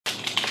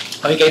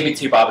Oh, he gave me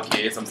 2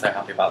 barbecues. I'm so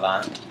happy about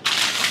that.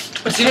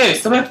 But you know,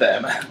 some of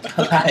them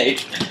are like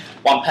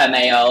 1 per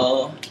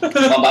meal, 1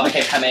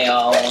 barbecue per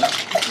meal.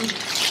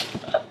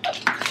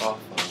 Awful.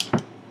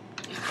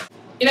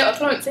 You know what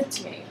Florence said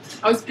to me?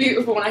 I was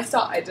beautiful when I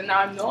started, and now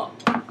I'm not.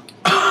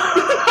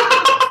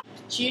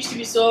 She used to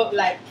be so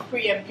like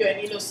pretty and pure and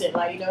innocent,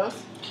 like, you know.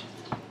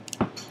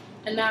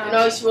 And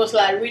now, She was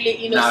like really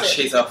innocent. Now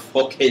she's a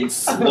fucking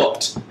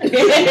slut.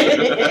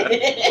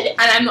 and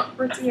I'm not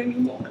pretty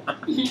anymore.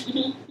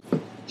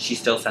 She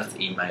still sends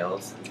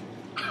emails.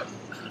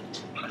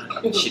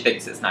 She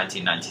thinks it's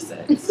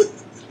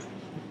 1996.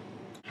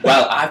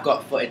 Well, I've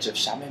got footage of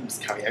Shamim's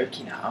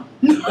karaoke now.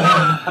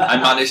 I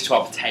managed to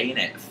obtain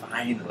it,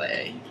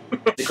 finally.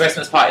 The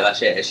Christmas party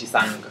last year, she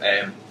sang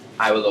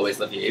I Will Always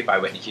Love You by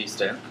Whitney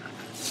Houston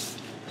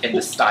in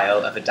the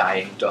style of a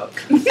dying duck.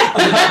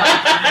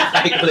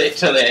 Like,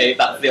 literally,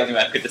 that's the only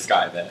way I could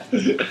describe it.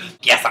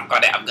 Yes, I've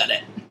got it, I've got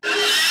it.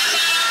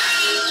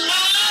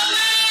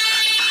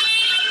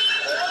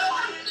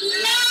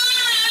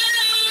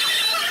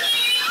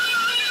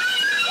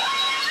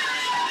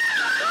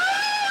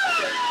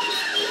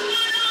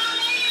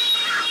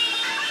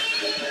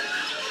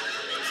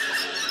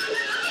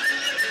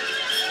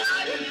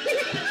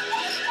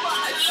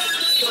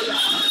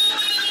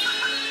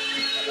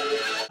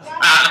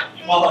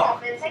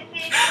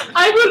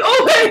 I will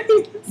always.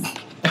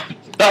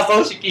 That's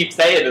all she keeps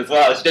saying as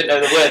well. She didn't know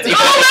the words.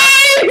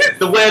 Always!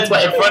 The words were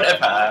in front of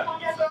her.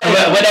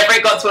 Whenever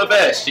it got to a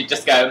verse, she'd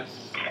just go.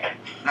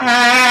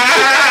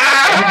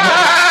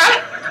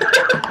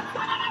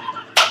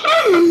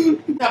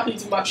 Happy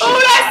to my All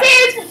I see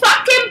is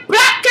fucking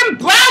black and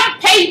brown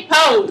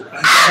people.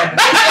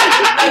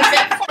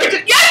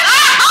 Yes,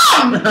 I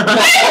am.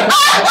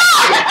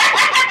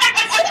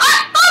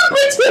 I'm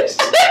British.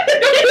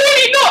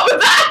 Really not with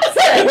that.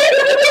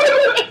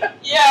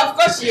 Yeah, of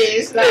course she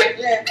is. Like,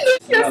 yeah.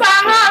 Yes,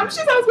 I am. She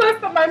sounds worse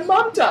than my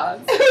mum does.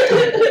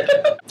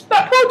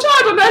 That poor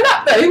child on her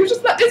lap though, he was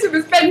just like this with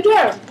his bent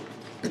down.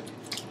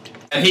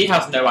 And he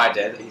has no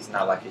idea that he's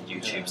now like a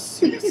YouTube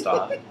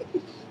superstar.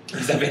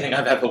 He's everything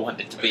I've ever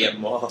wanted to be and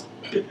more.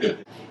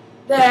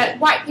 The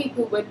white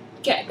people would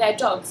get their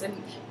dogs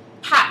and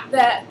pat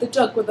the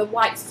dog with a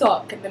white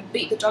sock and then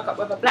beat the dog up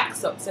with a black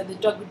sock so the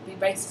dog would be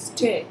racist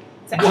too.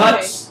 Is that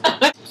What?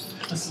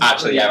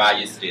 Actually, yeah, I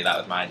used to do that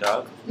with my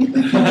dog.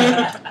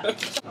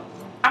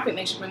 I think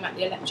they should bring back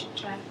the electric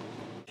chair.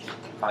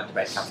 Can't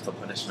debate capital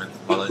punishment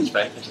for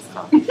Lunchbreak, I just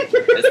can't.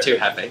 It's too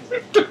heavy.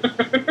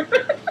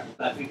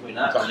 I think we're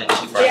not.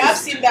 Yeah, I've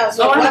seen that as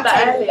well. Oh, I had One that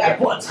time, earlier. I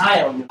put a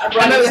tie on. I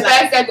remember the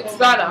first day I got to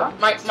Ghana,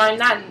 my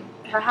nan,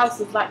 her house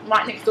was like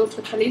right next door to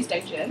the police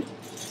station.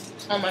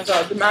 Oh my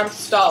god, the man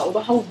stole,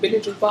 the whole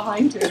village was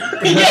behind him.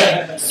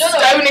 Yeah.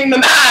 Stoning the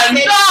man!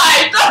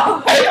 Die!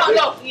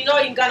 No, you know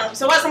in Ghana,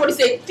 so when somebody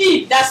say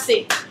thief, that's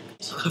it.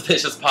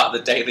 It's just part of the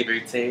daily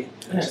routine.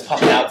 Just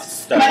popping out to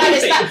stone. But then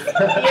it's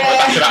Back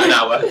yeah. about an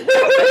hour.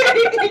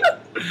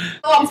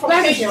 Oh, I'm from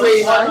Very Kenya.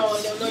 free,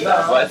 Oh, no, you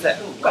are. What is it?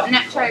 Got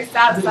nachos,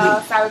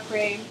 salsa, sour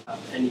cream,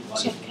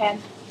 chicken.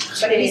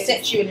 But then he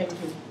set you and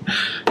everything.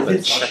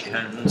 With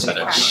chicken,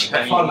 cheddar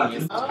chicken.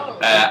 Oh.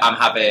 I'm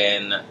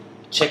having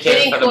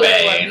chicken for the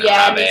main.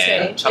 Yeah, I'm me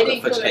having too.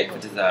 chocolate fudge cake for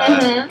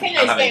dessert. Kenya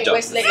I'm is having staying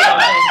West duck Lake. for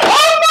dessert. Oh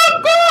my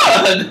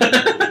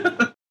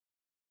god!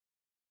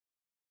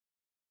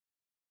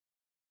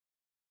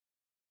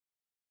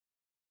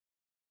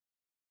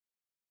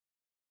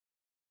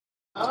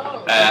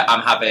 Oh.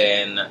 I'm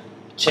having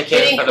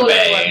chicken for the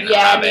main.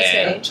 Yeah, I'm me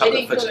having too.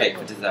 chocolate fudge cake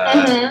for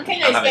dessert.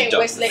 Kenya I'm is having staying duck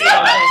West for Lake. dessert.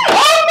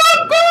 Oh my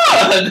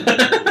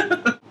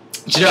god!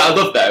 Do you know what I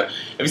love though?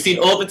 Have you seen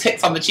all the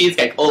ticks on the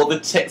cheesecake, all the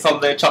ticks on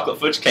the chocolate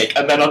fudge cake,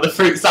 and then on the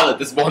fruit salad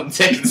there's one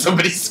tick and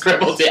somebody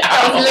scribbled it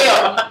out?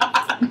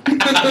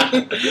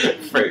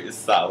 Fruit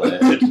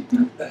salad.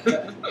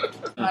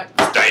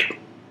 Steak.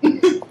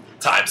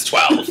 Times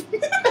 12.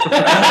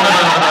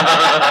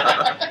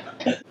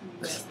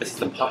 This is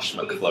the posh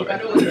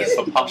McFlurry. This is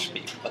for posh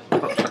people.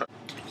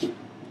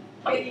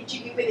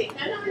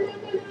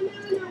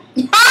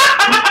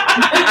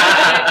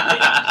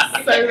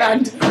 So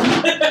random.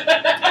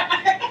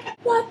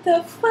 What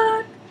the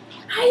fuck?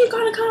 How you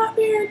gonna come up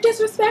here and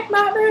disrespect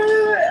my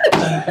room?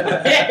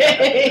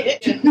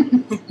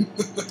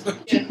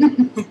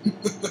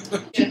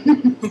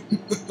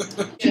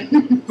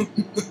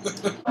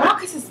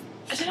 Marcus is,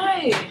 I don't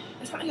know,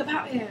 there's something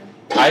about him.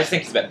 I just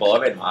think it's a bit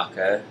boring,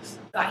 Marcus.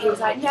 Like he was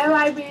like, no,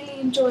 I really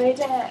enjoyed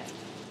it.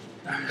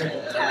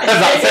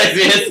 That says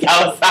in a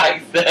Scouse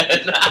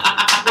accent.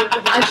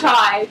 I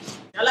tried.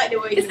 I like the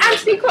way It's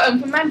Anthony Cotton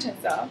from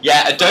Manchester.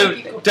 Yeah,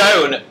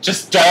 don't.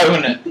 Just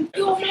don't.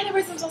 Your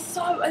mannerisms are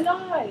so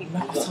alike.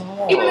 Not at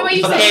all. Even the way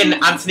you Fucking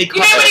said, Anthony you know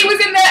when he Cotton. was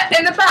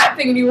in the back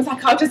thing and he was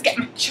like, I'll just get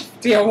my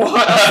chuffy or what?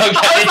 Okay.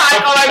 I was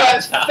like, oh my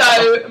god,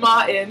 so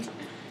Martin.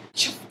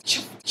 Chuff.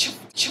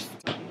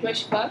 Where's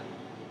she from?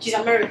 She's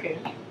American,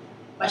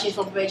 but she's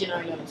from Virgin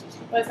Islands.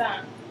 Where's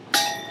that?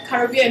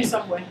 Caribbean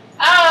somewhere.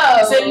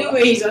 Oh! St.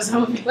 Louis or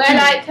something. Where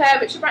like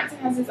Richard Branson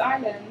has his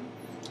island.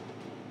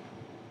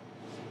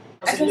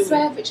 I can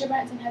swear Richard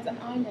Branson has an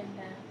island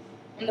there.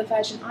 On the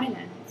Virgin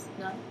Islands.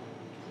 No?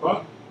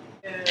 What?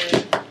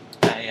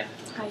 Yeah.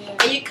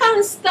 And you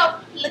can't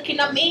stop looking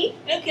at me.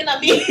 Looking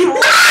at me. I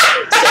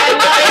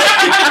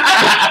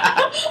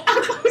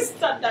can't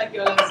stop that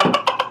girl.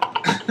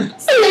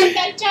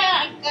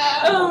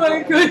 Oh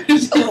my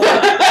goodness. Amazing.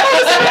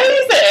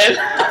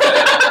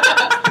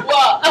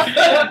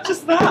 What?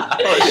 Just that.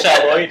 I thought Cher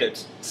Lloyd had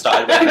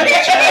started with her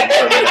chain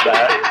from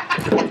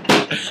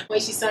there. When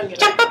she sang it.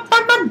 Jump up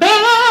on my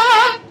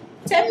bed.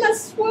 Tell my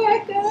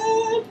swagger.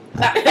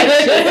 I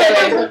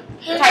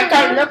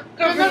can look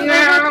around.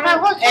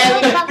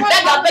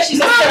 That girl, bet she's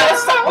just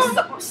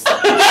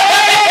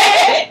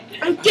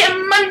I'm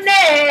getting money.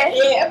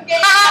 yeah, I'm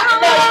getting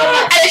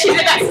And then she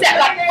did that step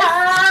like,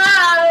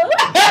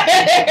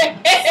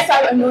 so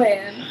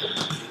annoying.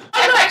 I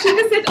know, she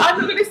just said, I'm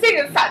not going to sing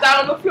and sat down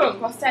on the floor and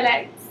crossed her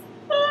legs.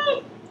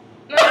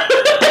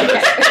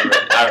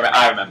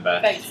 I remember.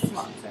 Thanks,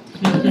 smart.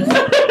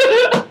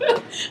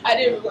 I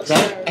didn't even watch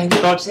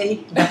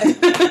Anybody?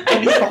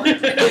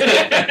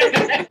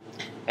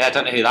 Yeah, I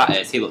don't know who that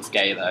is. He looks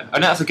gay though. Oh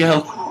no, that's a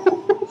girl.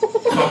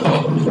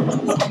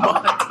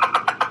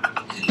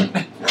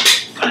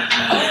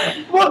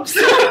 Whoops.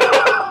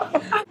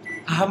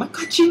 Oh my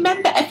god, you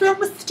remember everyone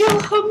was still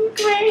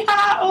hungry?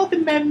 All the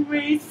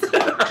memories.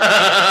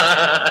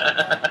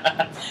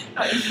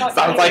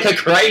 Sounds like a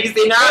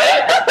crazy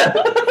night.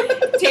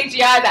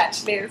 TGI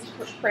actually is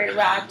pretty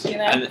rad, you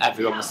know. And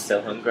everyone was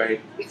still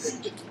hungry.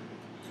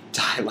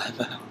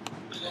 Dilemma.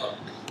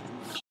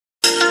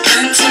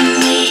 Come to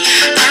me,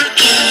 I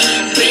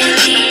can't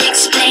really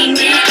explain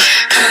it.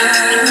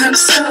 I'm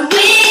so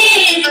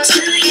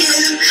into you.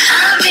 I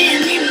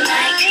really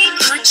like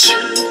what you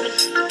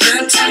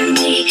done to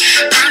me.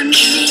 I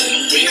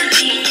can't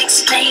really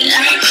explain it.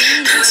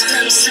 I'm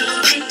so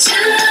into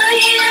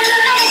you.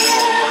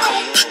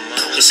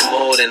 It's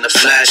more than a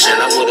flash, and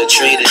I would've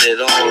traded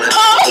it all in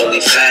holy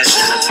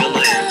fashion. I feel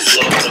it in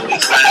Florida, we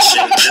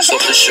crashing just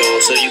off the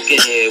shore, so you can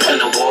hear when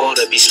the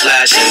water be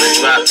splashing. The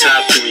drop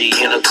top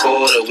 3 in a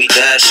quarter, we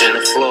dashing.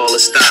 The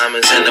flawless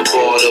diamonds in the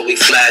border, we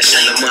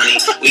flashing. The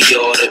money we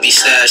oughta be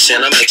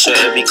stashing. I make sure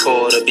every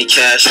quarter be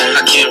cashing.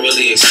 I can't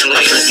really explain.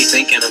 My friends be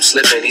thinking I'm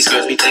slipping, these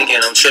girls be thinking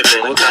I'm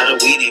tripping. What kind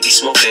of weed you be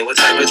smoking? What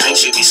type of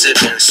drinks you be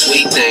sipping?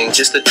 Sweet thing,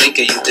 just to think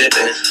of you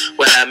dipping.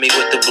 What had me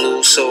with the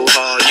blues so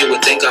hard, you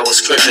would think I was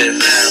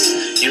crippin'.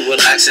 You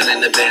relaxing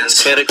in the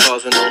Benz, credit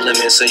cards with no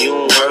limits, so you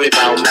don't worry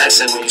about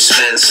maxing when you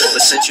spend. So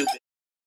since you